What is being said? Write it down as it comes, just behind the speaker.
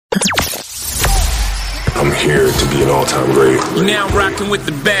I'm here to be an all-time great. You're now rocking with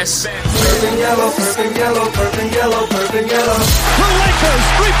the best. Purple yellow, purple yellow, purple yellow, purple yellow. The Lakers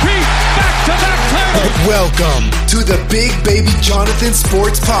repeat back-to-back titles. Welcome to the Big Baby Jonathan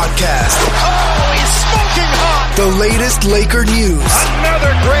Sports Podcast. Oh, he's smoking hot. The latest Laker news. Another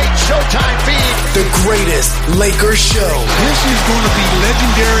great Showtime feed. The greatest Lakers show. This is going to be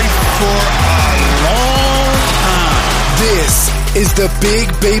legendary for a long time. This is the Big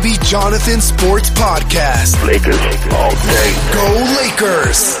Baby Jonathan Sports Podcast. Lakers all day. Go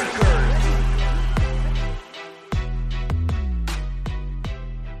Lakers!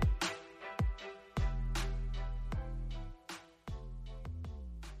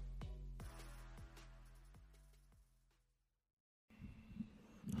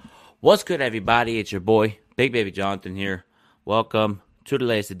 What's good, everybody? It's your boy, Big Baby Jonathan here. Welcome to the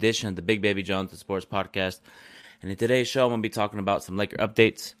latest edition of the Big Baby Jonathan Sports Podcast. And in today's show, I'm going to be talking about some Laker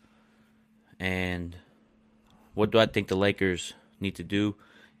updates and what do I think the Lakers need to do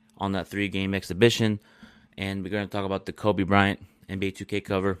on that 3-game exhibition. And we're going to talk about the Kobe Bryant NBA 2K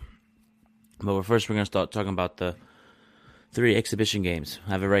cover. But first, we're going to start talking about the 3 exhibition games.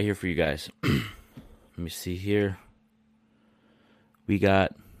 I have it right here for you guys. Let me see here. We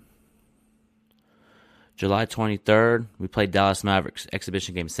got July 23rd, we played Dallas Mavericks,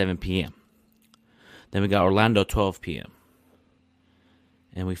 exhibition game, 7 p.m. Then we got Orlando, 12 p.m.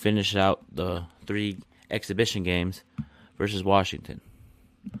 And we finished out the 3 exhibition games versus Washington.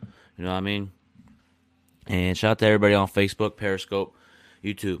 You know what I mean? And shout out to everybody on Facebook, Periscope,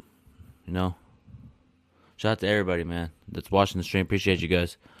 YouTube. You know? Shout out to everybody, man, that's watching the stream. Appreciate you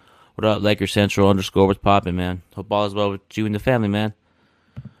guys. What up, Lakers Central _ what's popping, man? Hope all is well with you and the family, man.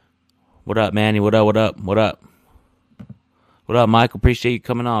 What up, Manny? What up, what up, what up? What up, Michael? Appreciate you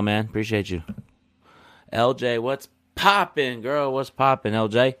coming on, man. Appreciate you. LJ, what's popping, girl? What's popping,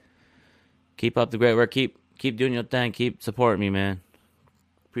 LJ? Keep up the great work. Keep doing your thing. Keep supporting me, man.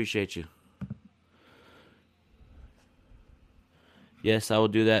 Appreciate you. Yes, I will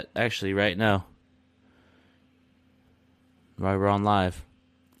do that actually right now. Right, we're on live.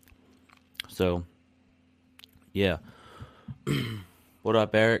 So, yeah. What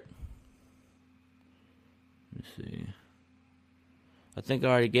up, Eric? Let me see. I think I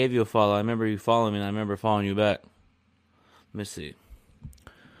already gave you a follow. I remember you following me, and I remember following you back. Let me see.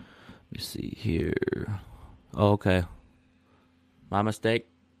 Let me see here. Oh, okay. My mistake.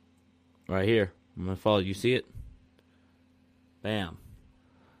 Right here. I'm going to follow. You see it? Bam.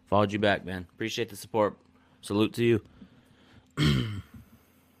 Followed you back, man. Appreciate the support. Salute to you.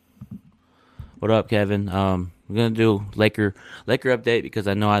 What up, Kevin? We're going to do Laker update because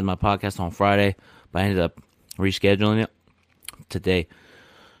I know I had my podcast on Friday, but I ended up rescheduling it today.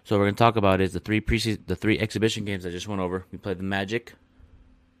 So we're going to talk about is the 3 exhibition games I just went over. We played the Magic,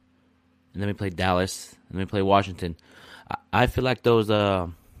 and then we played Dallas, and then we played Washington. I feel like those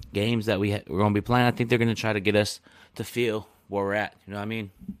games that we're going to be playing, I think they're going to try to get us to feel where we're at. You know what I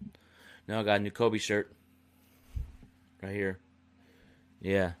mean? You know, I got a new Kobe shirt right here.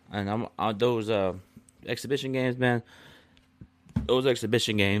 Yeah, and I'm those exhibition games, man. Those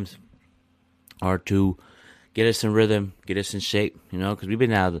exhibition games are to get us in rhythm, get us in shape, you know, because we've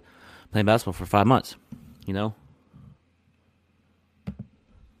been out playing basketball for 5 months, you know.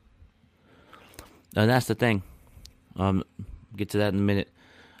 And that's the thing. Get to that in a minute.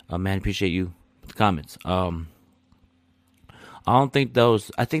 Man, appreciate you with the comments. I don't think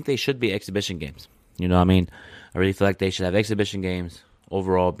I think they should be exhibition games. You know what I mean? I really feel like they should have exhibition games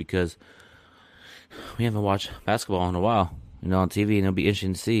overall because we haven't watched basketball in a while, you know, on TV, and it'll be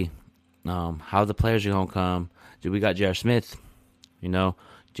interesting to see how the players are going to come. Dude, we got J.R. Smith, you know,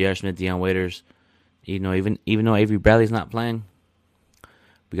 J.R. Smith, Dion Waiters, you know, even though Avery Bradley's not playing,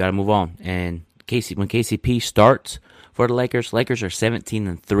 we got to move on. And when KCP starts for the Lakers are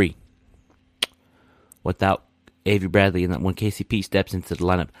 17-3 without Avery Bradley, and when KCP steps into the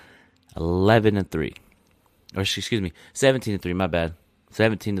lineup, 11-3. Or excuse me, 17-3, my bad.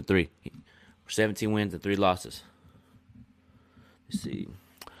 17-3. 17 wins and 3 losses. Let's see.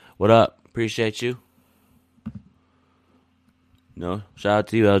 What up? Appreciate you. No, shout out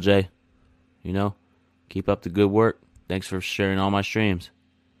to you, LJ. You know, keep up the good work. Thanks for sharing all my streams.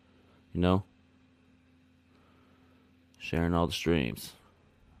 You know, sharing all the streams.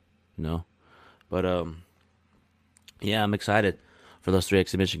 You know, but yeah, I'm excited for those 3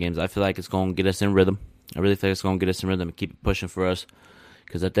 exhibition games. I feel like it's going to get us in rhythm. I really think it's going to get us in rhythm and keep it pushing for us.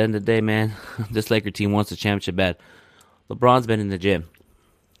 Because at the end of the day, man, this Laker team wants a championship bad. LeBron's been in the gym.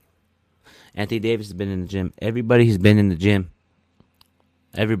 Anthony Davis has been in the gym. Everybody has been in the gym.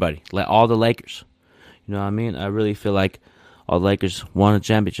 Everybody. All the Lakers. You know what I mean? I really feel like all the Lakers want a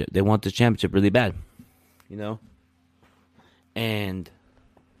championship. They want the championship really bad. you know? And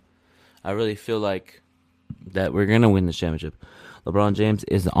I really feel like that we're going to win the championship. LeBron James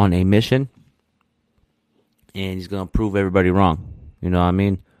is on a mission, and he's going to prove everybody wrong. You know what I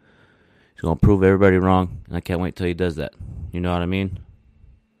mean? He's going to prove everybody wrong, and I can't wait till he does that. You know what I mean?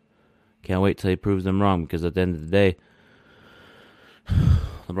 Can't wait till he proves them wrong, because at the end of the day,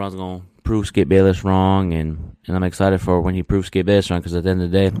 LeBron's going to prove Skip Bayless wrong, and I'm excited for when he proves Skip Bayless wrong, because at the end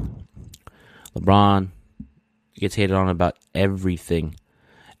of the day, LeBron gets hated on about everything.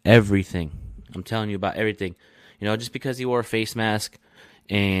 Everything. I'm telling you about everything. You know, just because he wore a face mask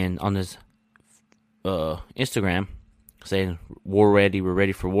and on his Instagram saying, "War ready, we're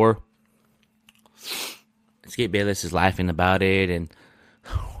ready for war," Skip Bayless is laughing about it, and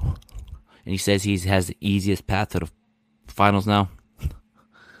he says he has the easiest path to the finals now.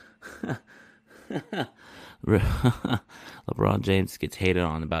 LeBron James gets hated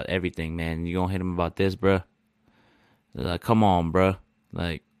on about everything, man. You gonna hate him about this, bruh? Like, come on, bruh.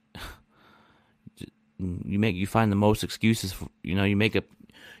 Like, you find the most excuses for, you know,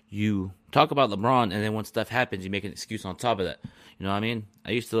 you talk about LeBron, and then when stuff happens, you make an excuse on top of that. You know what I mean?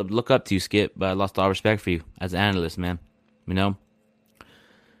 I used to look up to you, Skip, but I lost all respect for you as an analyst, man. You know?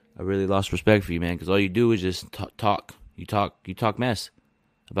 I really lost respect for you, man, because all you do is just talk. You talk mess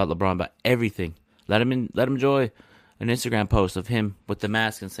about LeBron, about everything. Let him enjoy an Instagram post of him with the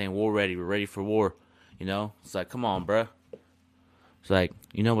mask and saying, "War ready, we're ready for war." You know? It's like, come on, bruh. It's like,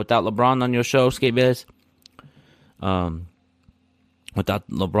 you know, without LeBron on your show, Skip Bayless, without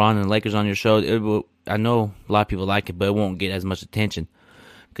LeBron and the Lakers on your show, I know a lot of people like it, but it won't get as much attention,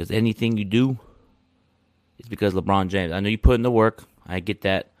 because anything you do is because LeBron James. I know you put in the work, I get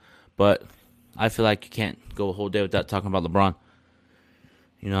that, but I feel like you can't go a whole day without talking about LeBron.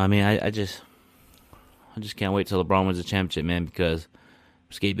 You know what I mean? I just can't wait till LeBron wins the championship, man, because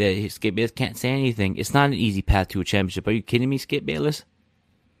Skip Bayless can't say anything. It's not an easy path to a championship. Are you kidding me, Skip Bayless?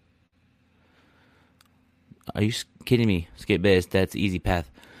 Are you kidding me, Skip Bayless? That's the easy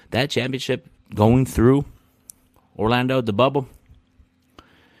path. That championship going through Orlando, the bubble,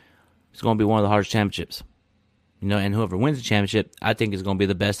 it's going to be one of the hardest championships. You know, and whoever wins the championship, I think is going to be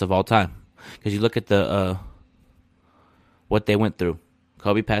the best of all time. Because you look at the what they went through.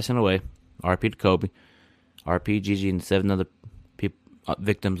 Kobe passing away, RP to Kobe, RP, Gigi, and 7 other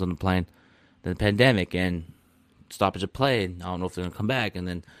victims on the plane. Then the pandemic and stoppage of play, and I don't know if they're going to come back, and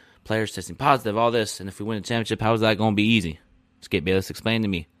then players testing positive, all this, and if we win the championship, how is that going to be easy? Skip Bayless, explain to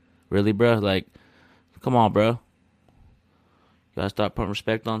me. Really, bro? Like, come on, bro. You got to start putting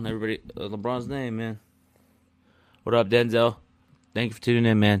respect on everybody, LeBron's name, man. What up, Denzel? Thank you for tuning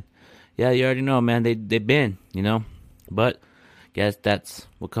in, man. Yeah, you already know, man. They've been, you know, but guess that's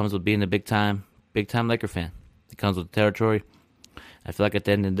what comes with being a big time Laker fan. It comes with the territory. I feel like at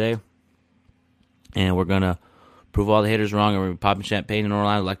the end of the day, and we're going to prove all the haters wrong, and we're going to be popping champagne in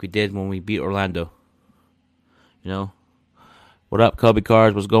Orlando like we did when we beat Orlando. You know? What up, Kobe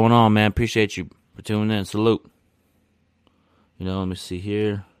Cards? What's going on, man? Appreciate you for tuning in. Salute. You know, let me see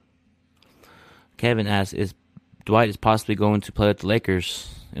here. Kevin asks, Dwight is possibly going to play with the Lakers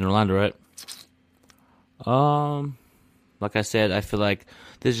in Orlando, right? Like I said, I feel like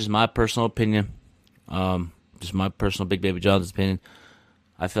this is just my personal opinion. Just my personal Big Baby John's opinion.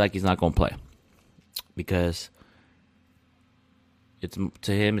 I feel like he's not going to play, because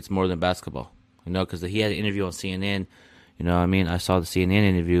to him it's more than basketball. You know, because he had an interview on CNN. You know what I mean? I saw the CNN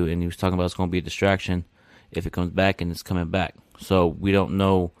interview, and he was talking about it's going to be a distraction if it comes back, and it's coming back. So we don't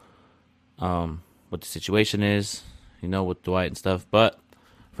know what the situation is, you know, with Dwight and stuff. But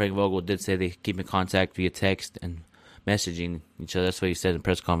Frank Vogel did say they keep in contact via text and messaging each other. That's what he said in the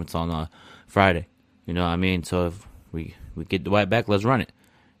press conference on Friday. You know what I mean? So if we get Dwight back, let's run it.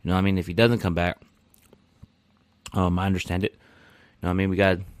 You know what I mean? If he doesn't come back, I understand it. You know what I mean? We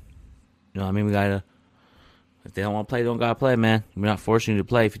got to, if they don't want to play, they don't got to play, man. We're not forcing you to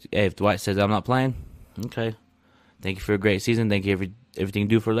play. If Dwight says, "I'm not playing," okay. Thank you for a great season. Thank you for everything you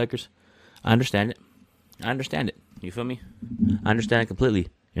do for the Lakers. I understand it. You feel me? I understand it completely.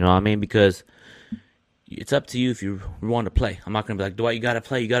 You know what I mean? Because it's up to you if you want to play. I'm not going to be like, Dwight, you got to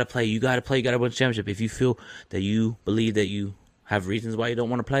play, you got to win the championship. If you feel that you believe that you have reasons why you don't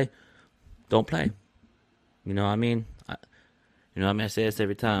want to play, don't play. You know what I mean? I say this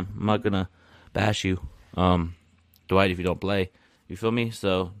every time. I'm not going to bash you, Dwight, if you don't play. You feel me?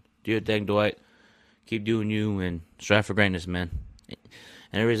 So do your thing, Dwight. Keep doing you and strive for greatness, man.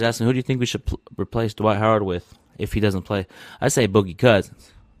 And everybody's asking, who do you think we should replace Dwight Howard with if he doesn't play? I say Boogie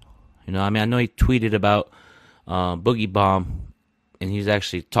Cousins. You know, I mean, I know he tweeted about Boogie Bomb, and he's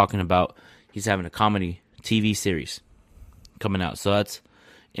actually talking about he's having a comedy TV series coming out. So that's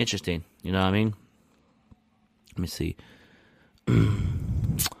interesting. You know what I mean? Let me see.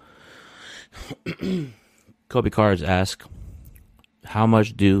 Kobe Cards asked, how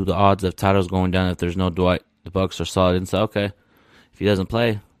much do the odds of titles going down if there's no Dwight? The Bucks are solid. And so, okay, if he doesn't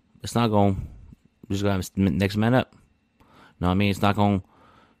play, it's not going. We're just gonna have next man up. You know what I mean? It's not going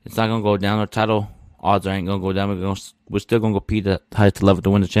to go down. Our title odds ain't going to go down. We're still going to compete at the highest level to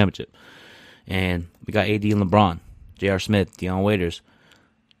win the championship. And we got AD and LeBron, J.R. Smith, Deion Waiters,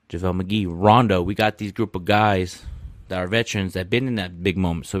 JaVale McGee, Rondo. We got these group of guys that are veterans that have been in that big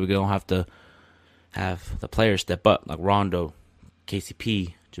moment. So we don't have to have the players step up like Rondo,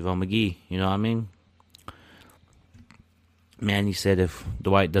 KCP, JaVale McGee. You know what I mean? Man, he said if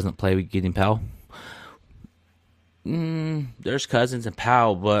Dwight doesn't play, we get him Powell. There's Cousins and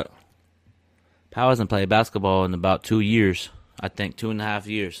Powell, but Powell hasn't played basketball in about 2 years. I think 2.5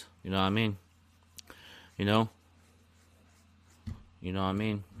 years. You know what I mean? You know what I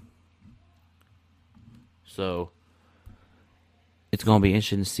mean? So it's gonna be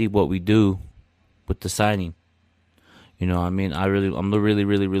interesting to see what we do with the signing. You know what I mean? I'm really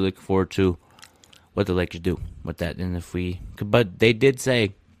looking forward to what the Lakers do with that. And but they did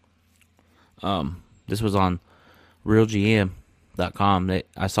say, this was on RealGM.com.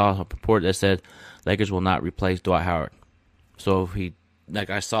 I saw a report that said Lakers will not replace Dwight Howard. So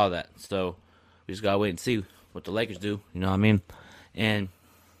I saw that. So we just gotta wait and see what the Lakers do. You know what I mean? And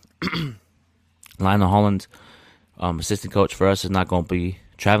Lionel Hollins, assistant coach for us, is not going to be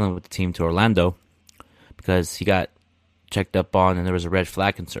traveling with the team to Orlando because he got checked up on and there was a red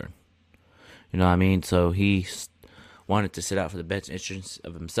flag concern. You know what I mean? So he wanted to sit out for the best interest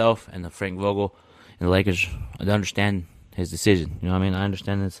of himself and the Frank Vogel and the Lakers. I understand his decision. You know what I mean? I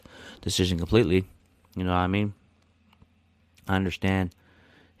understand his decision completely. You know what I mean? I understand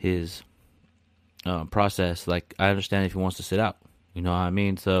his process. Like, I understand if he wants to sit out. You know what I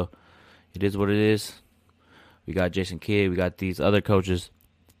mean? So it is what it is. We got Jason Kidd. We got these other coaches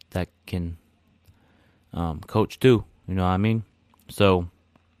that can coach too. You know what I mean? So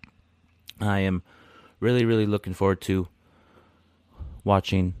I am really looking forward to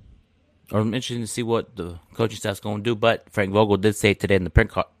watching, or I'm interested to see what the coaching staff's going to do. But Frank Vogel did say today in the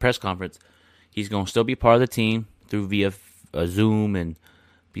press conference he's going to still be part of the team through via Zoom and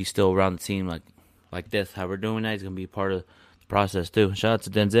be still around the team like this. How we're doing that, he's going to be part of the process too. Shout out to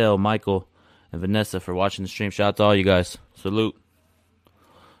Denzel, Michael, and Vanessa for watching the stream. Shout out to all you guys. Salute.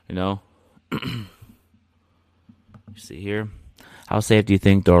 You know. You see here. How safe do you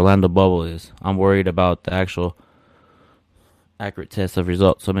think the Orlando bubble is? I'm worried about the actual accurate test of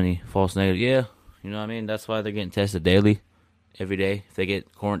results. So many false negatives. Yeah, you know what I mean? That's why they're getting tested daily, every day. If they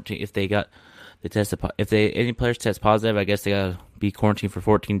get quarantined, if any players test positive, I guess they gotta be quarantined for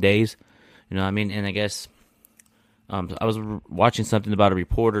 14 days. You know what I mean? And I guess I was watching something about a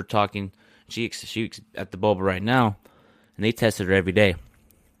reporter talking. She's at the bubble right now, and they tested her every day.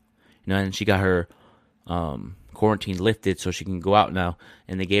 You know, and she got her quarantine lifted so she can go out now.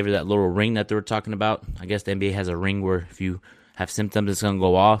 And they gave her that little ring that they were talking about. I guess the NBA has a ring where if you have symptoms, it's going to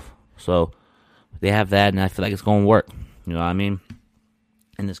go off. So they have that, and I feel like it's going to work. You know what I mean?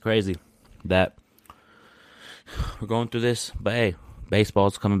 And it's crazy that we're going through this. But, hey,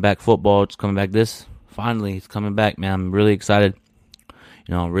 baseball's coming back. Football, it's coming back. Finally, it's coming back, man. I'm really excited.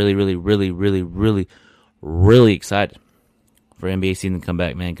 You know, really excited for NBA season to come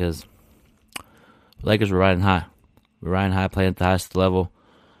back, man, because the Lakers were riding high. We're riding high, playing at the highest level,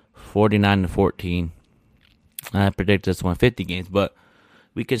 49-14. I predict us to win 50 games, but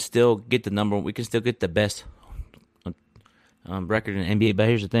we can still get the best record in the NBA. But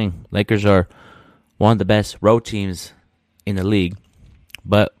here's the thing: Lakers are one of the best road teams in the league,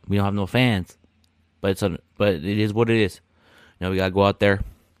 but we don't have no fans. But it is what it is. You know, we gotta go out there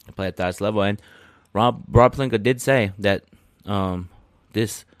and play at the highest level. And Rob Pelinka did say that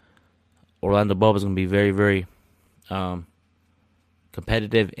this Orlando bubble is gonna be very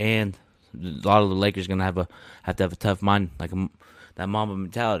competitive, and a lot of the Lakers are gonna have to have a tough mind, like that Mamba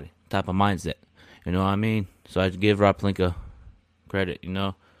mentality type of mindset. You know what I mean? So I give Rob Pelinka credit. You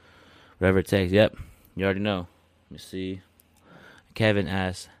know, whatever it takes. Yep, you already know. Let me see. Kevin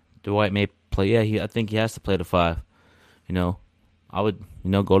asked, Dwight may play. Yeah, I think he has to play the 5. You know, I would,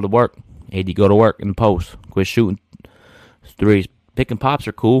 go to work. AD, go to work in the post. Quit shooting threes. Pick and pops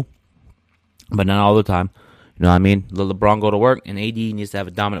are cool, but not all the time. You know what I mean? Let LeBron go to work, and AD needs to have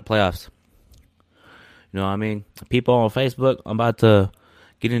a dominant playoffs. You know what I mean? People on Facebook, I'm about to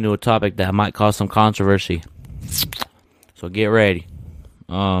get into a topic that might cause some controversy. So get ready.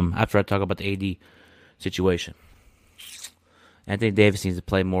 After I talk about the AD situation. Anthony Davis needs to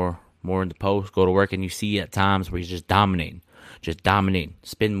play more in the post, go to work, and you see at times where he's just dominating.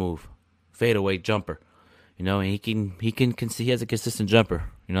 Spin move, fadeaway jumper. You know, and he has a consistent jumper.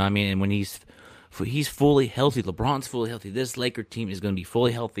 You know what I mean? And when he's fully healthy, LeBron's fully healthy. This Laker team is going to be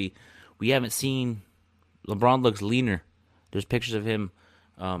fully healthy. We haven't seen LeBron looks leaner. There's pictures of him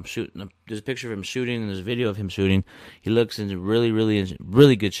shooting. There's a picture of him shooting, and there's a video of him shooting. He looks in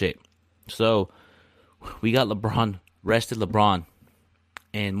really good shape. So we got rested LeBron,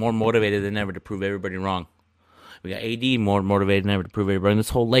 and more motivated than ever to prove everybody wrong. We got AD more motivated than ever to prove everybody. And this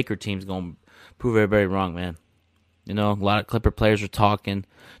whole Laker team's going to prove everybody wrong, man. You know, a lot of Clipper players are talking.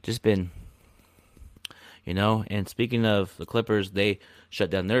 Just been, you know. And speaking of the Clippers, they shut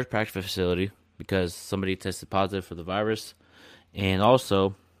down their practice facility because somebody tested positive for the virus. And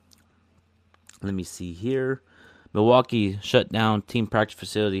also, let me see here. Milwaukee shut down team practice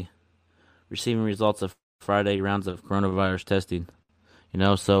facility, receiving results of Friday rounds of coronavirus testing. You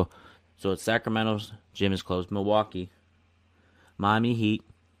know, so it's Sacramento's gym is closed. Milwaukee, Miami Heat.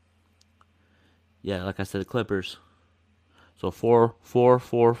 Yeah, like I said, the Clippers. So four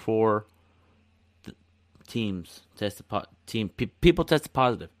teams tested people tested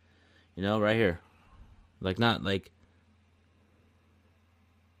positive. You know, right here. Like not like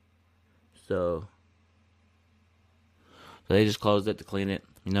so they just closed it to clean it.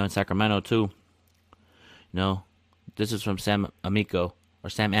 You know, in Sacramento too. You know, this is from Sam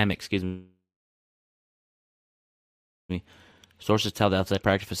Amick, excuse me. Sources tell the outside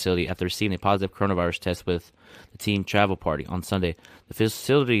practice facility after receiving a positive coronavirus test with the team travel party on Sunday. The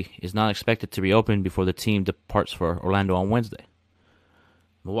facility is not expected to reopen before the team departs for Orlando on Wednesday.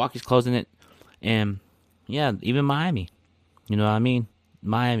 Milwaukee's closing it, and yeah, even Miami. You know what I mean?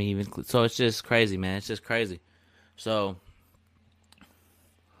 Miami even. So it's just crazy, man. It's just crazy. So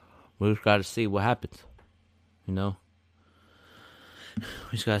we just got to see what happens. You know?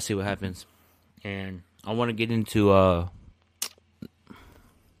 We just got to see what happens. And I want to get into, I'm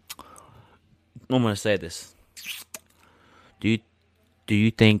going to say this. Do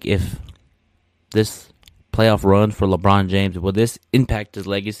you think if this playoff run for LeBron James, will this impact his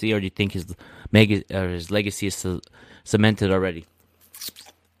legacy, or do you think his legacy is cemented already?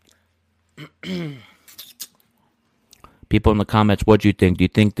 People in the comments, what do you think? Do you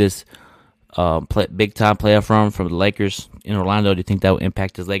think this big time playoff run from the Lakers in Orlando, do you think that will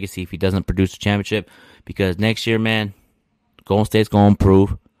impact his legacy if he doesn't produce a championship? Because next year, man, Golden State's going to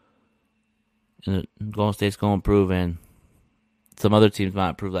improve. And some other teams might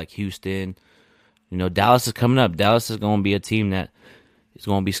improve, like Houston. You know, Dallas is coming up. Dallas is going to be a team that is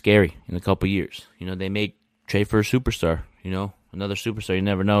going to be scary in a couple years. You know, they may trade for a superstar. You know, another superstar. You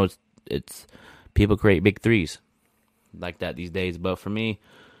never know. It's people create big threes like that these days. But for me,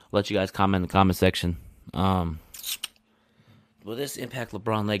 I'll let you guys comment in the comment section. Will this impact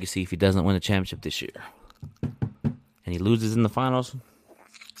LeBron's legacy if he doesn't win a championship this year and he loses in the finals?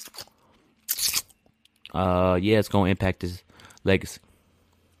 Yeah, it's going to impact his legacy.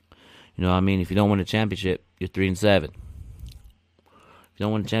 You know what I mean? If you don't win a championship, you're 3-7. If you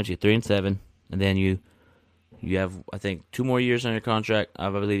don't win a championship, you're 3-7, and then you have, I think, 2 more years on your contract. I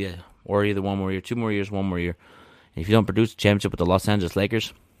believe, yeah, or either 1 more year, 2 more years, 1 more year. And if you don't produce a championship with the Los Angeles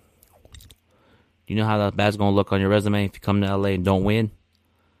Lakers, you know how that bad's going to look on your resume if you come to LA and don't win?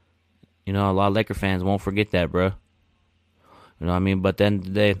 You know, a lot of Laker fans won't forget that, bro. You know what I mean? But at the end of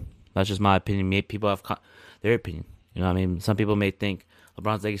the day, that's just my opinion. Maybe people have their opinion. You know what I mean? Some people may think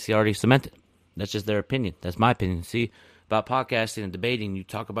LeBron's legacy already cemented. That's just their opinion. That's my opinion. See, about podcasting and debating, you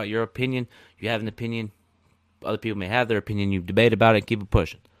talk about your opinion. You have an opinion. Other people may have their opinion. You debate about it and keep it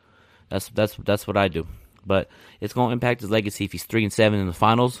pushing. That's what I do. But it's going to impact his legacy if he's 3-7 in the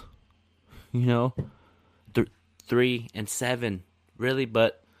finals. You know, 3-7, really.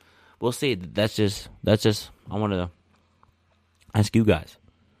 But we'll see. That's just. I want to ask you guys.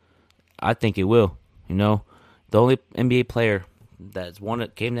 I think it will. You know, the only NBA player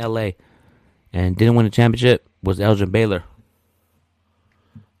came to LA and didn't win a championship was Elgin Baylor.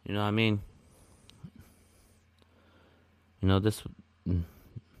 You know what I mean? You know, this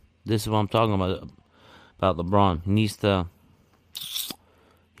is what I'm talking about LeBron. He needs to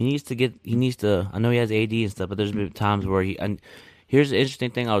I know he has AD and stuff, but there's been times where here's the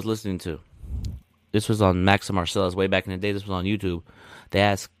interesting thing I was listening to. This was on Max and Marcellus way back in the day. This was on YouTube. They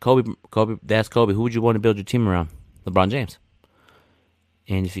asked Kobe, who would you want to build your team around? LeBron James.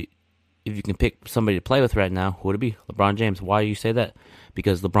 And if you can pick somebody to play with right now, who would it be? LeBron James. Why do you say that?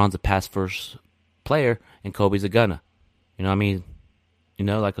 Because LeBron's a pass-first player and Kobe's a gunner. You know what I mean? You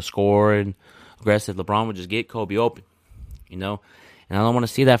know, like a scorer and aggressive. LeBron would just get Kobe open. You know? And I don't want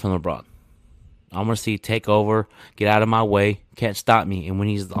to see that from LeBron. I want to see take over, get out of my way, can't stop me. And when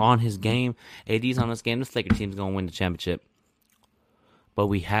he's on his game, AD's on his game, this Lakers team's going to win the championship. But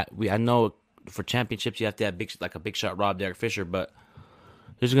I know for championships, you have to have a big shot Rob, Derek Fisher, but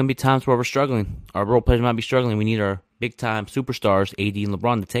there's going to be times where we're struggling. Our role players might be struggling. We need our big-time superstars, AD and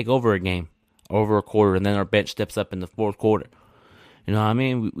LeBron, to take over a game, over a quarter, and then our bench steps up in the fourth quarter. You know what I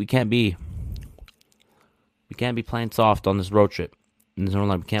mean? We can't be playing soft on this road trip. We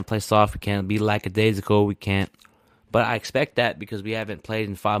can't play soft. We can't be lackadaisical. We can't. But I expect that because we haven't played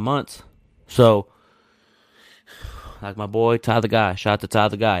in 5 months. So, like my boy Ty the Guy. Shout out to Ty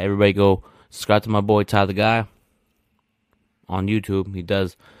the Guy. Everybody go subscribe to my boy Ty the Guy on YouTube. He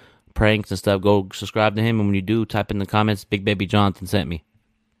does pranks and stuff. Go subscribe to him. And when you do, type in the comments, Big Baby Jonathan sent me.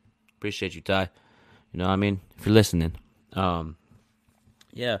 Appreciate you, Ty. You know what I mean? If you're listening.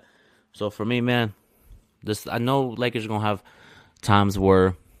 Yeah. So for me, man, I know Lakers are going to have times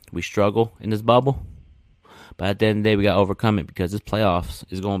where we struggle in this bubble. But at the end of the day, we got to overcome it because this playoffs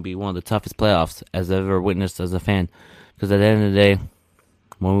is going to be one of the toughest playoffs as I've ever witnessed as a fan. Because at the end of the day,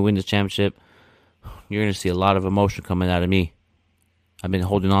 when we win this championship, you're going to see a lot of emotion coming out of me. I've been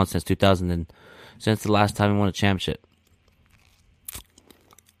holding on since 2000 and since the last time we won a championship.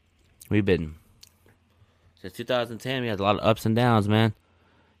 Since 2010, we had a lot of ups and downs, man.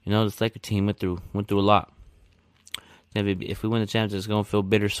 You know, this Laker team went through a lot. If we win the championship, it's going to feel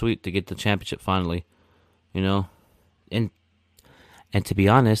bittersweet to get the championship finally. You know, and to be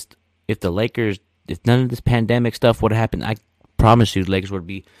honest, if none of this pandemic stuff would have happened, I promise you the Lakers would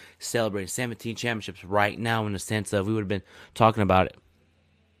be celebrating 17 championships right now in the sense of we would have been talking about it.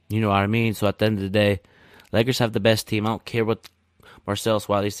 You know what I mean? So at the end of the day, Lakers have the best team. I don't care what Marcellus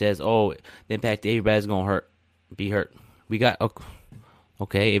Wiley says. Oh, the impact of Avery Bradley's going to be hurt. We got,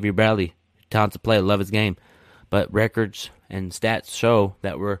 okay, Avery Bradley, talented player, love his game. But records and stats show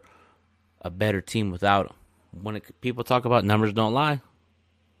that we're a better team without him. When people talk about numbers don't lie.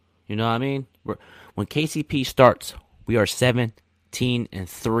 You know what I mean? When KCP starts, we are 17-3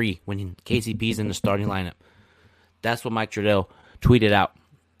 when KCP's in the starting lineup. That's what Mike Trudell tweeted out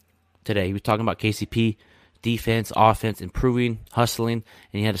today. He was talking about KCP, defense, offense, improving, hustling,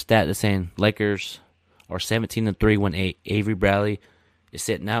 and he had a stat that's saying Lakers are 17-3 when Avery Bradley is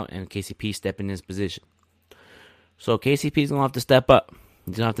sitting out and KCP stepping in his position. So KCP's going to have to step up.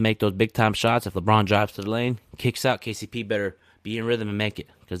 He's going to have to make those big-time shots. If LeBron drives to the lane, kicks out, KCP better be in rhythm and make it.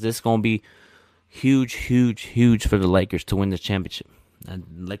 Because this is going to be huge, huge, huge for the Lakers to win this championship.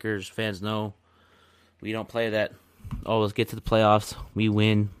 And Lakers fans know we don't play that, let's get to the playoffs. We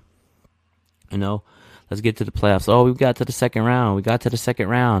win. You know, let's get to the playoffs. Oh, we got to the second round.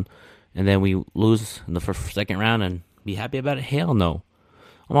 And then we lose in the second round and be happy about it? Hell no.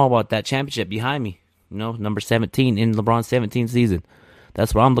 I'm all about that championship behind me. You know, number 17 in LeBron's 17th season.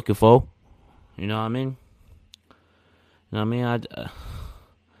 That's what I'm looking for. You know what I mean? You know what I mean?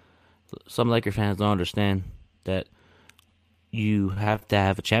 Some Laker fans don't understand that you have to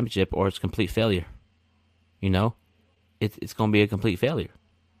have a championship or it's complete failure. You know? It's going to be a complete failure.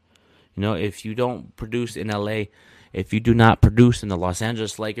 You know, if you don't produce in LA, if you do not produce in the Los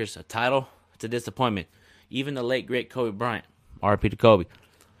Angeles Lakers a title, it's a disappointment. Even the late, great Kobe Bryant, R.I.P. to Kobe,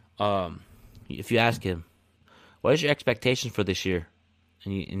 if you ask him, what is your expectations for this year?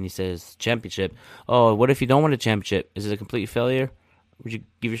 And he says, championship. Oh, what if you don't win a championship? Is it a complete failure? Would you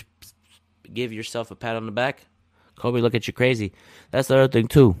give yourself a pat on the back? Kobe, look at you crazy. That's the other thing,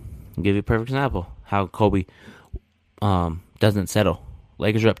 too. I'll give you a perfect example how Kobe doesn't settle.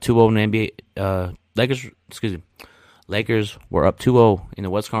 Lakers are up 2-0 in the NBA. Lakers were up 2-0 in the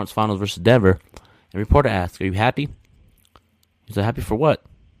West Conference Finals versus Denver. And reporter asked, are you happy? He's like, happy for what?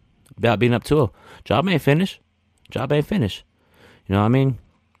 About being up 2-0. Job ain't finished. You know what I mean?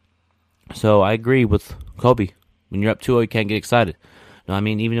 So I agree with Kobe. When you're up 2-0, you can't get excited. You know what I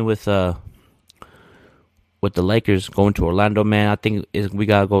mean? Even with the Lakers going to Orlando, man, I think we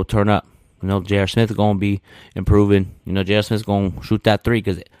got to go turn up. You know, J.R. Smith is going to be improving. You know, J.R. Smith's going to shoot that three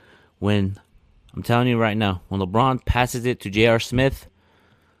because when, I'm telling you right now, when LeBron passes it to J.R. Smith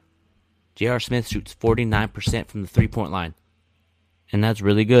shoots 49% from the three-point line. And that's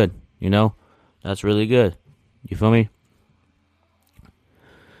really good, you know? That's really good. You feel me?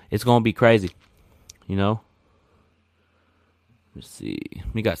 It's going to be crazy, you know? Let's see.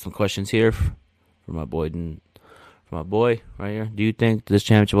 We got some questions here for my boy right here. Do you think this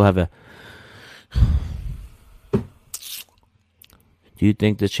championship will have a... Do you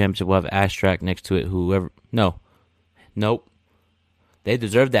think this championship will have an asterisk next to it? Nope. They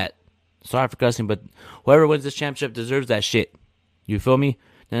deserve that. Sorry for cussing, but whoever wins this championship deserves that shit. You feel me?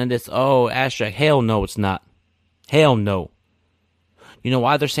 Then this, asterisk. Hell no, it's not. Hell no. You know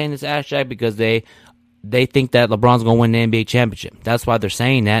why they're saying this asterisk? Because they think that LeBron's going to win the NBA championship. That's why they're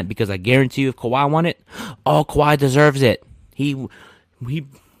saying that, because I guarantee you if Kawhi won it, Kawhi deserves it. He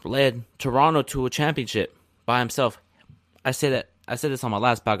led Toronto to a championship by himself. I said this on my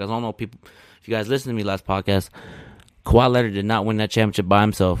last podcast. I don't know if you guys listened to me last podcast. Kawhi Leonard did not win that championship by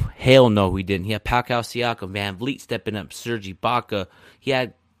himself. Hell no, he didn't. He had Pascal Siakam, Van Vliet stepping up, Serge Ibaka. He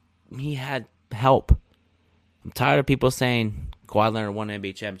had help. I'm tired of people saying Kawhi Leonard won an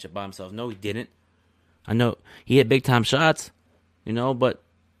NBA championship by himself. No, he didn't. I know he hit big time shots, but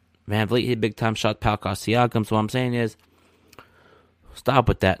Van Vliet hit big time shots, Pascal Siakam. So what I'm saying is, stop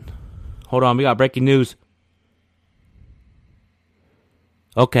with that. Hold on, we got breaking news.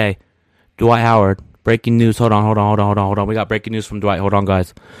 Okay, Dwight Howard. Breaking news. Hold on. We got breaking news from Dwight. Hold on,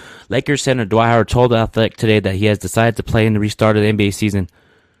 guys. Lakers center Dwight Howard told The Athletic today that he has decided to play in the restart of the NBA season.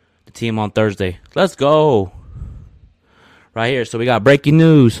 The team on Thursday. Let's go. Right here. So we got breaking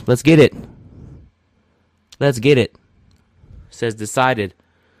news. Let's get it. Says decided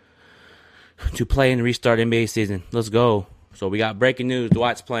to play in the restart NBA season. Let's go. So we got breaking news.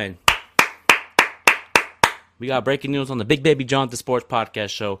 Dwight's playing. We got breaking news on the Big Baby Jonathan Sports Podcast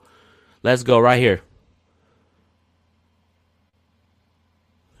show. Let's go right here.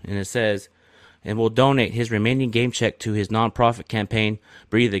 And it says, and will donate his remaining game check to his nonprofit campaign,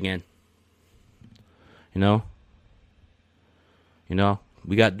 Breathe Again. We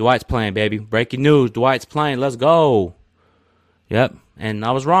got Dwight's playing, baby. Breaking news, Dwight's playing. Let's go. Yep, and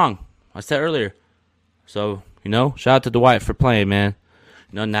I was wrong. I said earlier. So, shout out to Dwight for playing, man.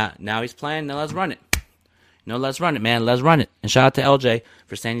 Now he's playing, now let's run it. Let's run it, man. Let's run it. And shout out to LJ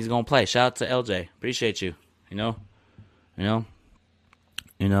for saying he's going to play. Shout out to LJ. Appreciate you. I'm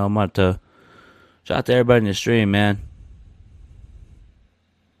about to shout out to everybody in the stream, man.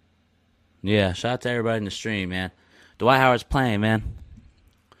 Yeah, shout out to everybody in the stream, man. Dwight Howard's playing, man.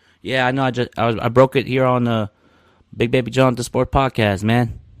 Yeah, I know. I broke it here on the Big Baby Jonathan Sport Podcast,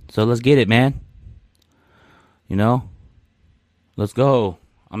 man. So let's get it, man. Let's go.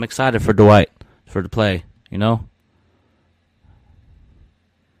 I'm excited for Dwight for the play.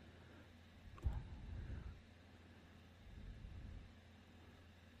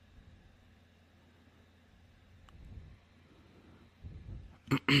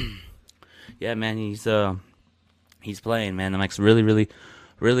 Yeah, man, he's playing, man. I'm really, really,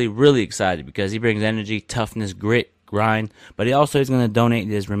 really, really excited because he brings energy, toughness, grit, grind. But he also is going to donate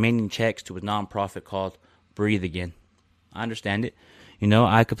his remaining checks to a nonprofit called Breathe Again. I understand it.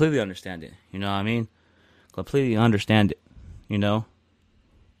 I completely understand it. You know what I mean? Completely understand it.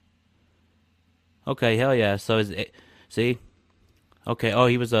 Okay, hell yeah. So is it? See? Okay. Oh,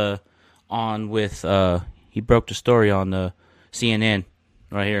 he was on with he broke the story on the CNN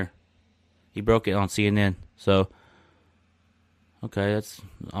right here. He broke it on CNN. So okay,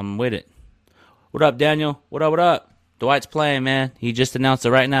 I'm with it. What up, Daniel? What up? Dwight's playing, man. He just announced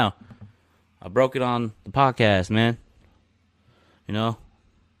it right now. I broke it on the podcast, man.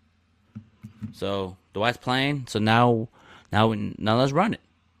 So Dwight's playing. So now let's run it.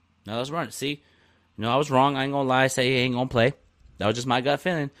 See, I was wrong. I ain't gonna lie. Say he ain't gonna play. That was just my gut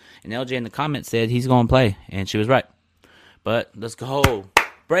feeling. And LJ in the comments said he's gonna play, and she was right. But let's go.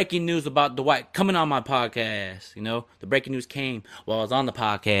 Breaking news about Dwight coming on my podcast. The breaking news came while I was on the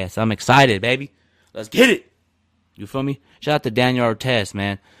podcast. I'm excited, baby. Let's get it. You feel me? Shout out to Daniel Artest,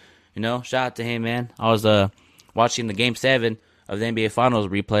 man. Shout out to him, man. I was watching the Game 7 of the NBA Finals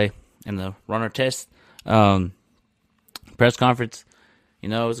replay and the Ron Artest press conference. It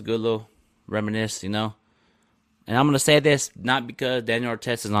was a good little reminisce, And I'm going to say this, not because Daniel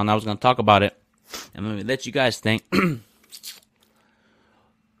Artest is on. I was going to talk about it. I'm going to let you guys think.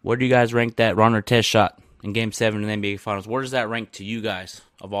 Where do you guys rank that Ron Artest shot in Game 7 in the NBA Finals? Where does that rank to you guys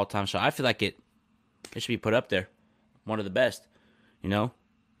of all-time shot? I feel like it should be put up there. One of the best, I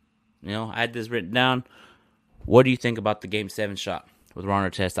had this written down. What do you think about the Game 7 shot with Ron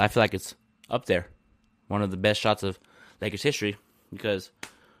Artest? I feel like it's up there. One of the best shots of Lakers history because,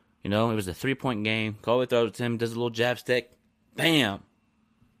 it was a 3-point game. Kobe throws it to him, does a little jab stick. Bam!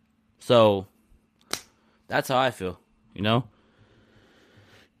 So, that's how I feel,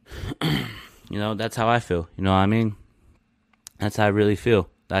 That's how I feel. You know what I mean? That's how I really feel.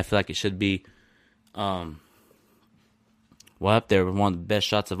 I feel like it should be up there with one of the best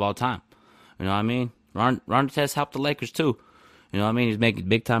shots of all time. You know what I mean? Ron Artest helped the Lakers too. You know what I mean? He's making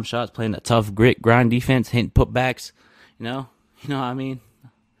big time shots, playing that tough grit, grind defense, hitting putbacks. You know what I mean?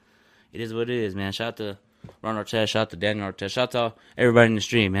 It is what it is, man. Shout out to Ron Artest, shout out to Daniel Artest, shout out to everybody in the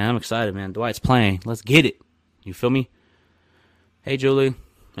stream, man. I'm excited, man. Dwight's playing. Let's get it. You feel me? Hey, Julie.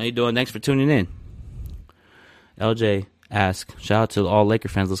 How you doing? Thanks for tuning in. LJ asked, shout out to all Laker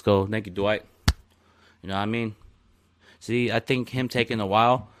fans. Let's go. Thank you, Dwight. You know what I mean? See, I think him taking a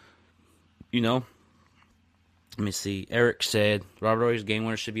while, Let me see. Eric said Robert Ory's game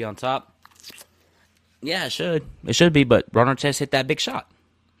winner should be on top. Yeah, it should. It should be, but Ron Artest hit that big shot.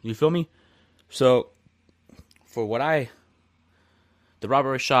 You feel me? So, for the Robert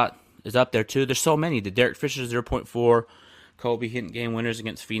Ory shot is up there too. There's so many. The Derek Fisher 0.4, Kobe hitting game winners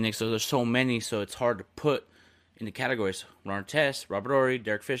against Phoenix. So there's so many, so it's hard to put in the categories. Ron Artest, Robert Ory,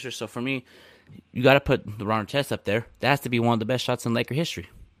 Derek Fisher. So for me, you got to put the Ron Artest up there. That has to be one of the best shots in Laker history.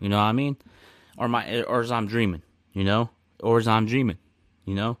 You know what I mean? Or as I'm dreaming, you know? Or as I'm dreaming,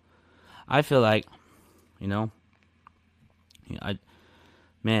 you know? I feel like, you know,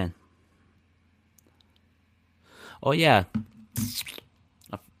 man. Oh, yeah.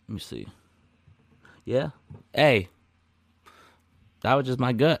 Let me see. Yeah. Hey. That was just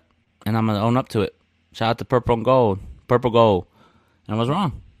my gut. And I'm going to own up to it. Shout out to Purple Gold. And I was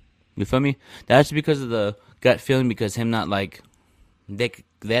wrong. You feel me? That's because of the gut feeling, because him not like, they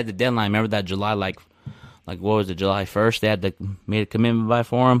had the deadline. Remember that July, like what was it, July 1st? They had made a commitment by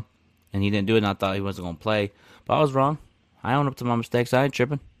for him, and he didn't do it, and I thought he wasn't going to play. But I was wrong. I own up to my mistakes. I ain't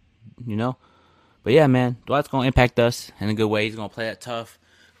tripping, you know? But yeah, man, Dwight's going to impact us in a good way. He's going to play that tough,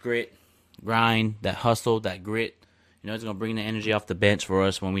 grit, grind, that hustle, that grit. You know, he's going to bring the energy off the bench for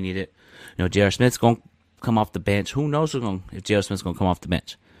us when we need it. You know, J.R. Smith's going to come off the bench. Who knows if J.R. Smith's going to come off the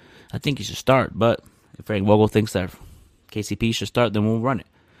bench? I think he should start, but if Frank Vogel thinks that KCP should start, then we'll run it.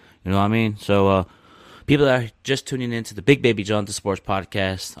 You know what I mean? So, people that are just tuning into the Big Baby Jonathan Sports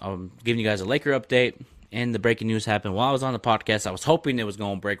Podcast, I'm giving you guys a Laker update, and the breaking news happened while I was on the podcast. I was hoping it was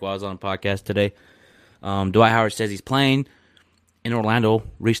going to break while I was on the podcast today. Dwight Howard says he's playing in Orlando,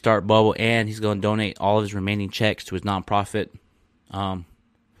 restart bubble, and he's going to donate all of his remaining checks to his nonprofit. Let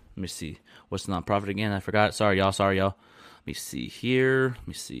me see. What's the nonprofit again? I forgot. Sorry, y'all. Let me see here. Let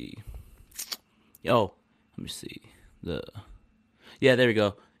me see. Let me see. Yeah, there we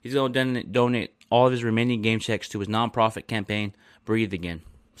go. He's going to donate all of his remaining game checks to his nonprofit campaign, Breathe Again.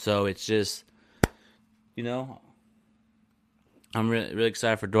 So it's just, you know, I'm really, really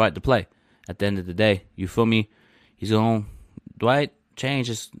excited for Dwight to play at the end of the day. You feel me? Dwight change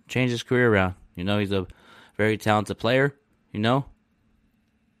his career around. You know, he's a very talented player, you know?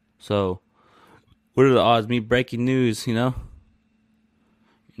 So, what are the odds? Me breaking news, you know?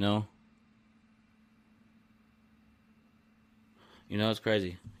 You know, it's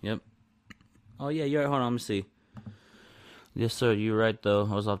crazy. Yep. Oh, yeah, you're right. Hold on, let me see. Yes, sir, you're right, though.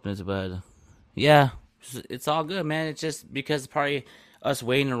 I was optimistic about it. Yeah, it's all good, man. It's just because it's probably us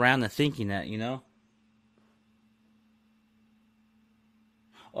waiting around and thinking that, you know?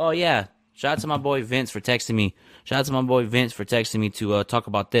 Oh, yeah. Shout out to my boy Vince for texting me. To talk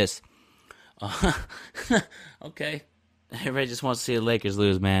about this. Okay. Everybody just wants to see the Lakers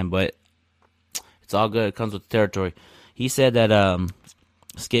lose, man, but it's all good. It comes with the territory. He said that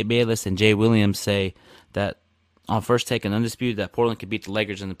Skip Bayless and Jay Williams say that on First Take and Undisputed that Portland could beat the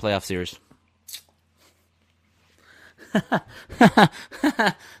Lakers in the playoff series.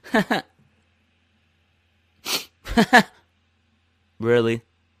 Really?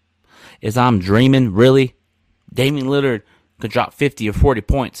 Is I'm dreaming? Really? Damian Lillard could drop 50 or 40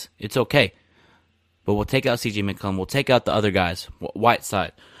 points. It's okay. But we'll take out CJ McCollum. We'll take out the other guys.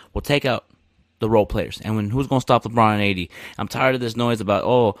 Whiteside. We'll take out the role players. And who's going to stop LeBron and AD? I'm tired of this noise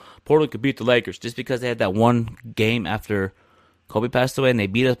about, Portland could beat the Lakers just because they had that one game after Kobe passed away and they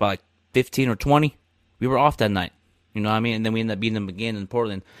beat us by like 15 or 20. We were off that night. You know what I mean? And then we ended up beating them again in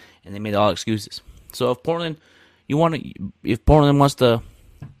Portland, and they made all excuses. So if Portland wants to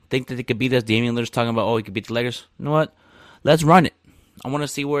think that they could beat us, Damian Lillard's talking about, he could beat the Lakers. You know what? Let's run it. I want to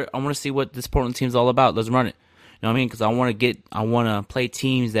see what this Portland team's all about. Let's run it. You know what I mean? Because I want to play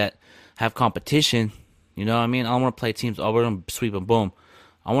teams that have competition. You know what I mean? I don't want to play teams. We're gonna sweep and boom.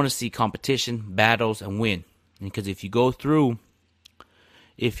 I want to see competition, battles, and win. Because if you go through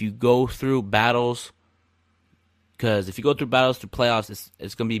battles. Because if you go through battles through playoffs,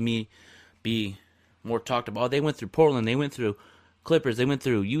 it's going to be more talked about. They went through Portland. They went through Clippers. They went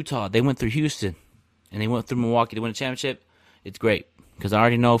through Utah. They went through Houston. And they went through Milwaukee to win a championship. It's great. Because I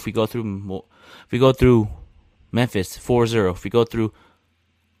already know if we go through Memphis, 4-0. If we go through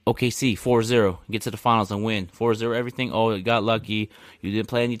OKC, 4-0, get to the finals and win. 4-0 everything. You got lucky. You didn't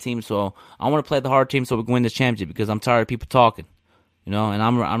play any team. So I want to play the hard team so we can win this championship because I'm tired of people talking. You know, and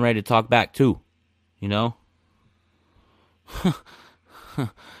I'm ready to talk back too. You know?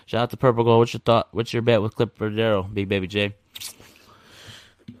 Shout out to Purple Gold. What's your thought? What's your bet with Clipper Darrell, Big Baby J?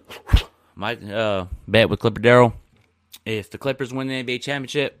 My bet with Clipper Darrell. If the Clippers win the NBA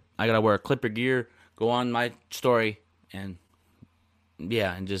championship, I gotta wear Clipper gear, go on my story, and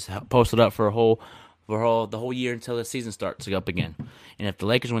just post it up for the whole year until the season starts up again. And if the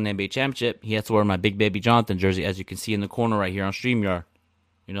Lakers win the NBA championship, he has to wear my Big Baby Jonathan jersey, as you can see in the corner right here on StreamYard.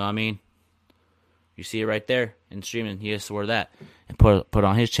 You know what I mean? You see it right there in streaming. He has to wear that and put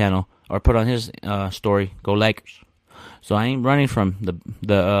on his channel or put on his story. Go Lakers. So I ain't running from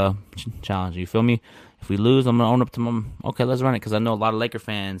the challenge. You feel me? If we lose, I'm gonna own up to them. Okay, let's run it, because I know a lot of Laker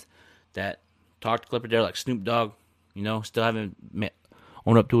fans that talk to Clipper there like Snoop Dogg. You know, still haven't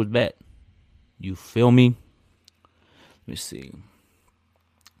owned up to his bet. You feel me? Let me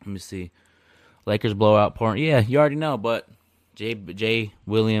see. Lakers blowout Portland. Yeah, you already know, but Jay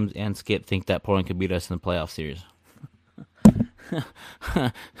Williams and Skip think that Portland could beat us in the playoff series.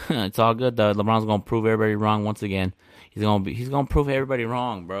 It's all good though. LeBron's gonna prove everybody wrong once again. He's gonna prove everybody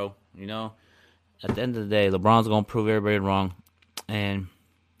wrong, bro. You know, at the end of the day, LeBron's gonna prove everybody wrong, and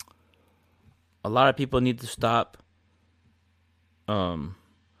a lot of people need to stop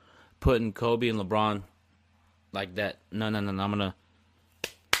putting Kobe and LeBron like that. No. I'm gonna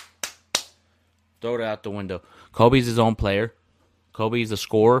throw it out the window. Kobe's his own player. Kobe's a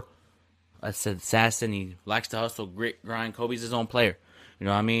scorer. I said assassin. He likes to hustle, grit, grind. Kobe's his own player. You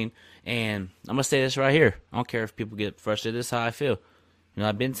know what I mean? And I'm going to say this right here. I don't care if people get frustrated. This is how I feel. You know,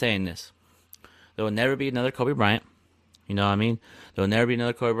 I've been saying this. There will never be another Kobe Bryant. You know what I mean? There will never be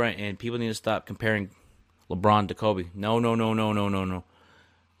another Kobe Bryant. And people need to stop comparing LeBron to Kobe. No.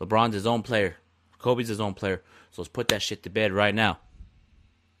 LeBron's his own player. Kobe's his own player. So let's put that shit to bed right now.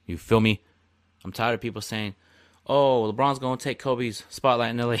 You feel me? I'm tired of people saying, oh, LeBron's going to take Kobe's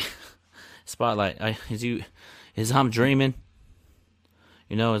spotlight in LA. Spotlight. Is I'm dreaming?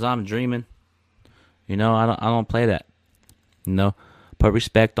 You know, as I'm dreaming. You know, I don't play that. You know, put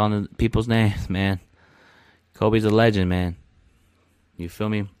respect on the people's names, man. Kobe's a legend, man. You feel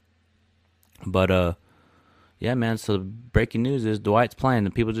me? But yeah, man. So the breaking news is Dwight's playing.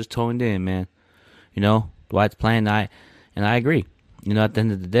 The people just tuned in, man. You know, Dwight's playing. And I agree. You know, at the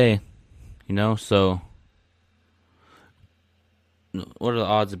end of the day, you know, so. What are the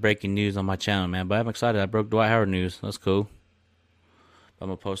odds of breaking news on my channel, man? But I'm excited. I broke Dwight Howard news. That's cool. I'm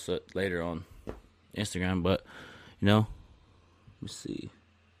going to post it later on Instagram. But, you know, let me see.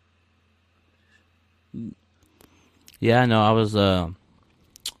 Yeah, I know. I was,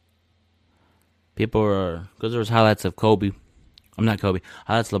 people were, because there was highlights of Kobe. I'm not Kobe.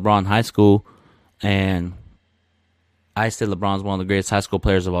 Highlights of LeBron high school. And I said LeBron's one of the greatest high school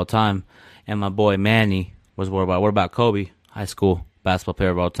players of all time. And my boy Manny was worried about, what about Kobe? High school basketball player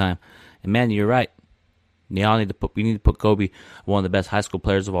of all time. And man, you're right. We need to put Kobe, one of the best high school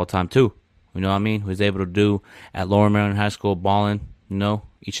players of all time too. You know what I mean? Who was able to do at Lower Maryland High School, balling, you know,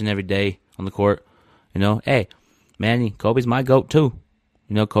 each and every day on the court. You know, hey, Manny, Kobe's my GOAT too.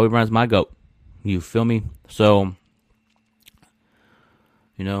 You know, Kobe Bryant's my GOAT. You feel me? So,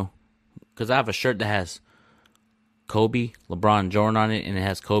 you know, because I have a shirt that has Kobe, LeBron, Jordan on it, and it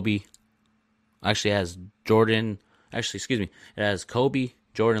has Kobe. Actually, it has Jordan. Actually, excuse me. It has Kobe,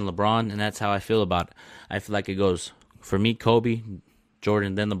 Jordan, LeBron, and that's how I feel about it. I feel like it goes, for me, Kobe,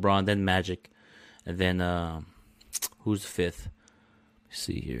 Jordan, then LeBron, then Magic, and then, who's the fifth? Let's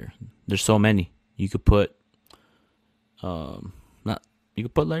see here. There's so many. You could put, you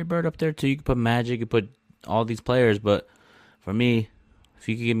could put Larry Bird up there, too. You could put Magic. You could put all these players, but for me, if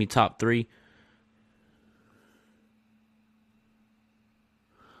you could give me top three,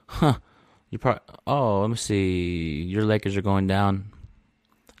 you probably. Oh, let me see. Your Lakers are going down.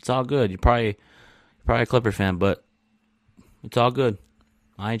 It's all good. You're probably a Clipper fan, but it's all good.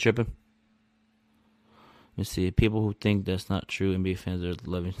 I ain't tripping. Let me see. People who think that's not true, NBA fans are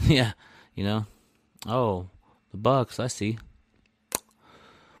loving. Yeah, you know. Oh, the Bucks. I see.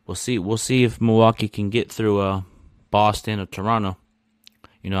 We'll see. We'll see if Milwaukee can get through Boston or Toronto.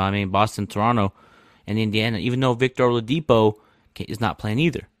 You know what I mean? Boston, Toronto, and Indiana. Even though Victor Oladipo is not playing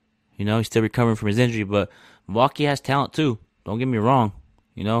either. You know, he's still recovering from his injury, but Milwaukee has talent too. Don't get me wrong,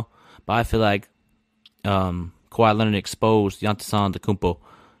 you know. But I feel like Kawhi Leonard exposed Giannis Antetokounmpo,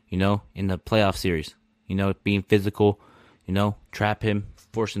 you know, in the playoff series. You know, being physical, you know, trap him,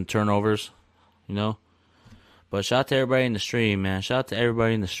 forcing turnovers, you know. But shout out to everybody in the stream, man. Shout out to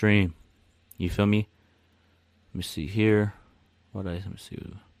everybody in the stream. You feel me? Let me see here. Let me see.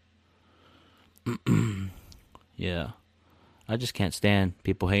 Yeah. I just can't stand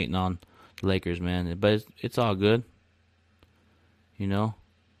people hating on the Lakers, man. But it's all good. You know?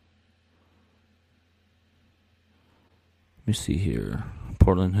 Let me see here.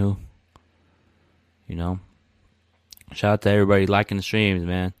 Portland who? You know? Shout out to everybody liking the streams,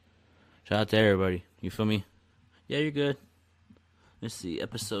 man. Shout out to everybody. You feel me? Yeah, you're good. Let's see.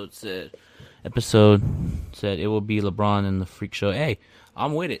 Episode said it will be LeBron and the Freak Show. Hey,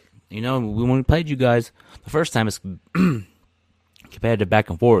 I'm with it. You know, when we played you guys the first time, it's competitive back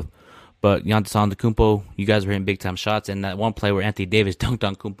and forth. But Giannis Antetokounmpo, you guys were hitting big-time shots, and that one play where Anthony Davis dunked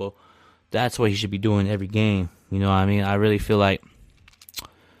on Kumpo, that's what he should be doing every game. You know what I mean? I really feel like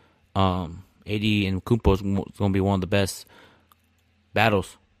AD and Kumpo is going to be one of the best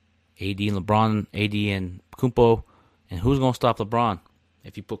battles. AD and LeBron, AD and Kumpo, and who's going to stop LeBron?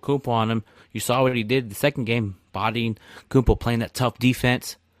 If you put Kumpo on him, you saw what he did the second game, bodying Kumpo, playing that tough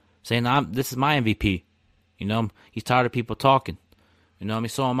defense, saying, this is my MVP. You know, he's tired of people talking. You know what I mean?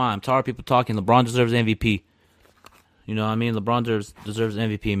 So am I. I'm tired of people talking. LeBron deserves MVP. You know what I mean? LeBron deserves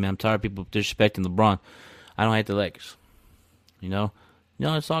MVP, man. I'm tired of people disrespecting LeBron. I don't hate the Lakers. You know?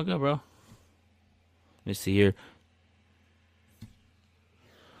 It's all good, bro. Let's see here.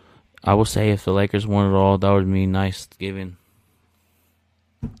 I will say if the Lakers won it all, that would be nice given.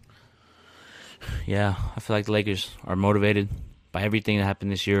 Yeah, I feel like the Lakers are motivated by everything that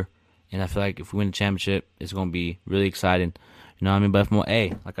happened this year. And I feel like if we win the championship, it's going to be really exciting. You know what I mean? But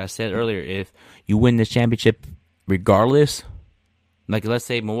like I said earlier, if you win this championship regardless, like let's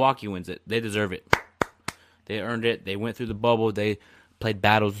say Milwaukee wins it, they deserve it. They earned it. They went through the bubble. They played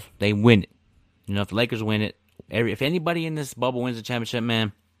battles. They win it. You know, if the Lakers win it, if anybody in this bubble wins the championship,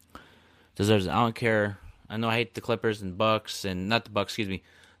 man, deserves it. I don't care. I know I hate the Clippers and Bucks, and not the Bucks, excuse me,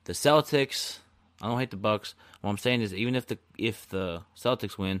 the Celtics. I don't hate the Bucks. What I'm saying is, even if the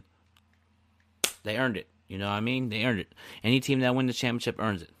Celtics win, they earned it. You know what I mean? They earned it. Any team that wins the championship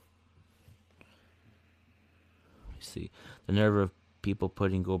earns it. Let me see. The nerve of people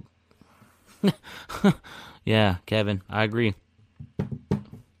putting go. Yeah, Kevin, I agree.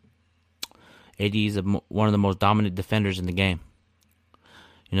 AD is one of the most dominant defenders in the game.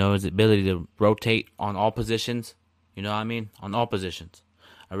 You know, his ability to rotate on all positions. You know what I mean? On all positions.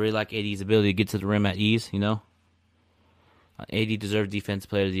 I really like AD's ability to get to the rim at ease, you know? AD deserves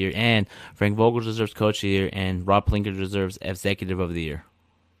Defensive Player of the Year, and Frank Vogel deserves Coach of the Year, and Rob Pelinka deserves Executive of the Year.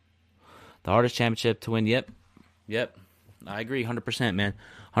 The hardest championship to win, yep. I agree, 100%, man.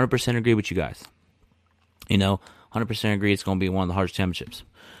 100% agree with you guys. You know, 100% agree it's going to be one of the hardest championships.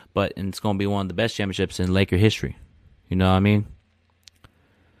 But it's going to be one of the best championships in Laker history. You know what I mean?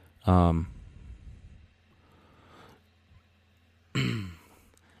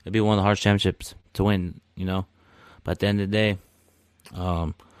 It'd be one of the hardest championships to win, you know? But at the end of the day,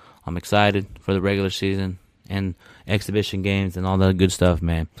 I'm excited for the regular season and exhibition games and all that good stuff,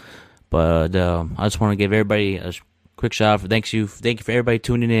 man. But I just want to give everybody a quick shout out. Thank you for everybody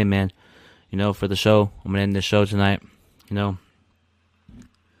tuning in, man. You know, for the show. I'm gonna end this show tonight. You know, let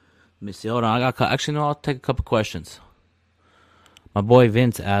me see. Hold on. I'll take a couple questions. My boy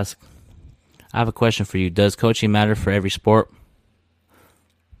Vince asked, "I have a question for you. Does coaching matter for every sport?"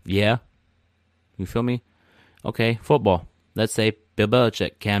 Yeah. You feel me? Okay, football. Let's say Bill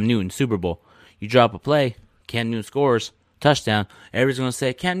Belichick, Cam Newton, Super Bowl. You drop a play, Cam Newton scores, touchdown. Everybody's going to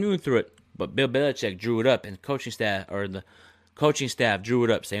say Cam Newton threw it, but Bill Belichick drew it up, and the coaching staff drew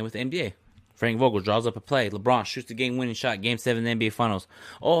it up. Same with the NBA. Frank Vogel draws up a play. LeBron shoots the game-winning shot, Game 7 in the NBA Finals.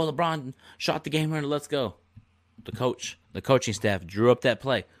 Oh, LeBron shot the game winner. Let's go. The coaching staff drew up that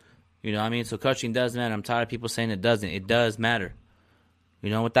play. You know what I mean? So coaching does matter. I'm tired of people saying it doesn't. It does matter. You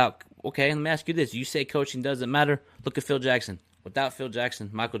know, okay, let me ask you this. You say coaching doesn't matter. Look at Phil Jackson. Without Phil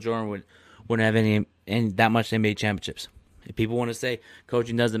Jackson, Michael Jordan wouldn't have any that much NBA championships. If people want to say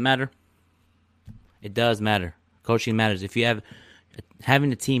coaching doesn't matter, it does matter. Coaching matters. If you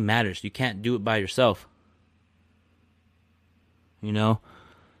having a team matters. You can't do it by yourself. You know?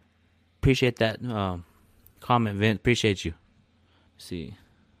 Appreciate that comment, Vince. Appreciate you. Let's see.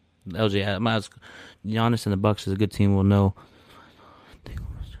 LJ, Giannis and the Bucks is a good team. We'll know.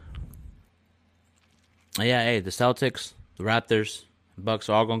 Yeah, hey, the Celtics, the Raptors, the Bucks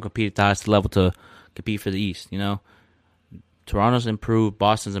are all going to compete at the highest level to compete for the East, you know. Toronto's improved,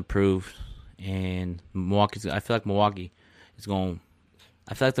 Boston's improved, and I feel like Milwaukee is going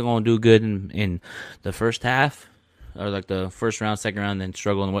I feel like they're going to do good in the first half, or like the first round, second round, then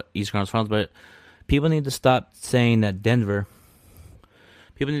struggle in East Conference Finals. But people need to stop saying that Denver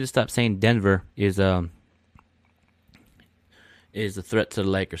is a threat to the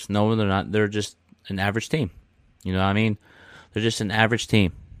Lakers. No, they're not. They're just an average team. You know what I mean? They're just an average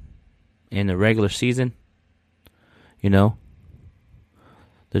team in the regular season. You know,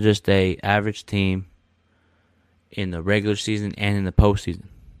 they're just a average team in the regular season and in the postseason.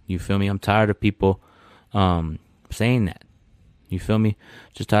 You feel me? I'm tired of people saying that. You feel me?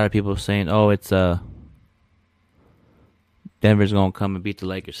 Just tired of people saying, "Oh, it's Denver's gonna come and beat the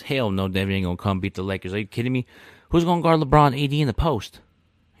Lakers." Hell no, Denver ain't gonna come beat the Lakers. Are you kidding me? Who's gonna guard LeBron, AD in the post?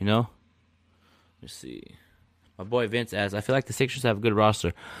 You know. Let's see. My boy Vince asks, I feel like the Sixers have a good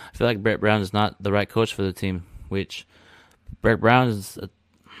roster. I feel like Brett Brown is not the right coach for the team, which Brett Brown is.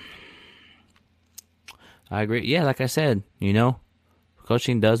 I agree. Yeah, like I said,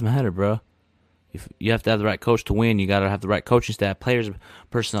 coaching does matter, bro. You have to have the right coach to win. You got to have the right coaching staff, players,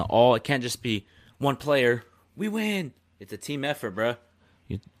 personnel. All it can't just be one player. We win. It's a team effort, bro.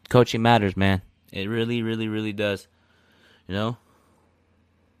 Coaching matters, man. It really, really, really does. It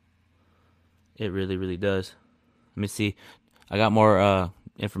really, really does. Let me see. I got more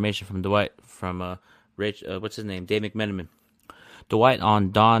information from Dwight from what's his name? Dave McMenamin. Dwight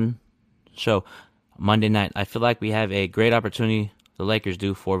on Dawn show Monday night. I feel like we have a great opportunity. The Lakers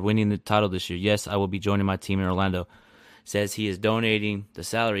do for winning the title this year. Yes, I will be joining my team in Orlando. Says he is donating the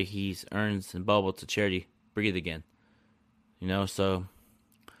salary he earns in bubble to charity. Breathe again. So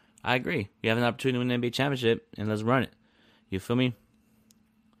I agree. You have an opportunity to win the NBA championship, and let's run it. You feel me?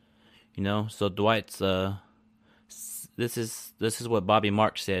 So Dwight's this is what Bobby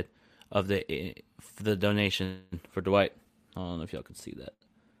Marks said of the donation for Dwight. I don't know if y'all can see that.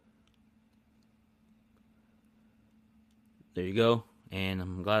 There you go. And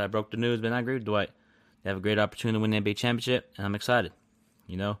I'm glad I broke the news, but I agree with Dwight. They have a great opportunity to win the NBA championship, and I'm excited.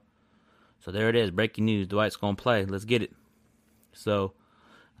 So there it is. Breaking news. Dwight's going to play. Let's get it. So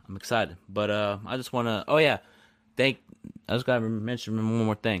I'm excited. But I just want to, I just got to mention one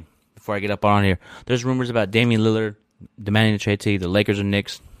more thing before I get up on here. There's rumors about Damian Lillard demanding a trade to either Lakers or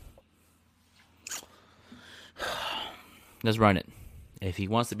Knicks. Let's run it. If he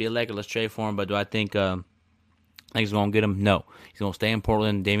wants to be a Laker, let's trade for him. But do I think he's going to get him? No. He's going to stay in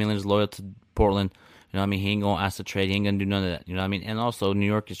Portland. Damian Lillard is loyal to Portland. He ain't going to ask to trade. He ain't going to do none of that. And also, New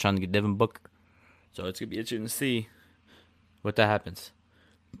York is trying to get Devin Booker. So it's going to be interesting to see what that happens.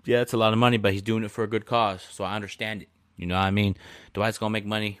 Yeah, it's a lot of money, but he's doing it for a good cause. So I understand it. Dwight's going to make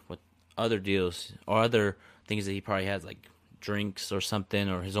money with other deals or other things that he probably has, like drinks or something,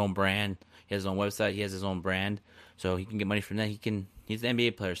 or his own brand. He has his own website. He has his own brand. So he can get money from that. He's an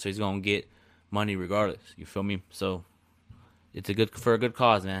NBA player, so he's going to get money regardless. You feel me? So it's for a good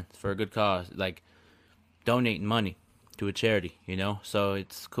cause, man. It's for a good cause. Like donating money to a charity, So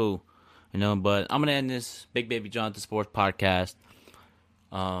it's cool, But I'm gonna end this Big Baby Jonathan Sports podcast.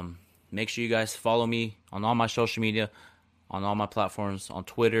 Make sure you guys follow me on all my social media, on all my platforms, on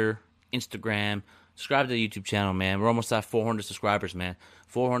Twitter, Instagram. Subscribe to the YouTube channel, man. We're almost at 400 subscribers, man.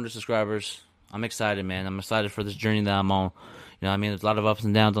 400 subscribers. I'm excited, man. I'm excited for this journey that I'm on. There's a lot of ups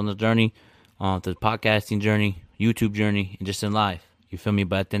and downs on the journey, the podcasting journey, YouTube journey, and just in life. You feel me?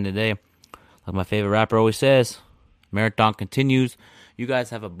 But at the end of the day, like my favorite rapper always says, marathon continues. You guys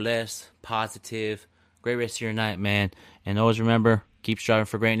have a blessed, positive, great rest of your night, man. And always remember, keep striving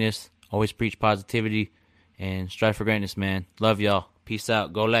for greatness. Always preach positivity and strive for greatness, man. Love y'all. Peace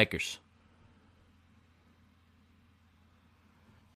out. Go Lakers.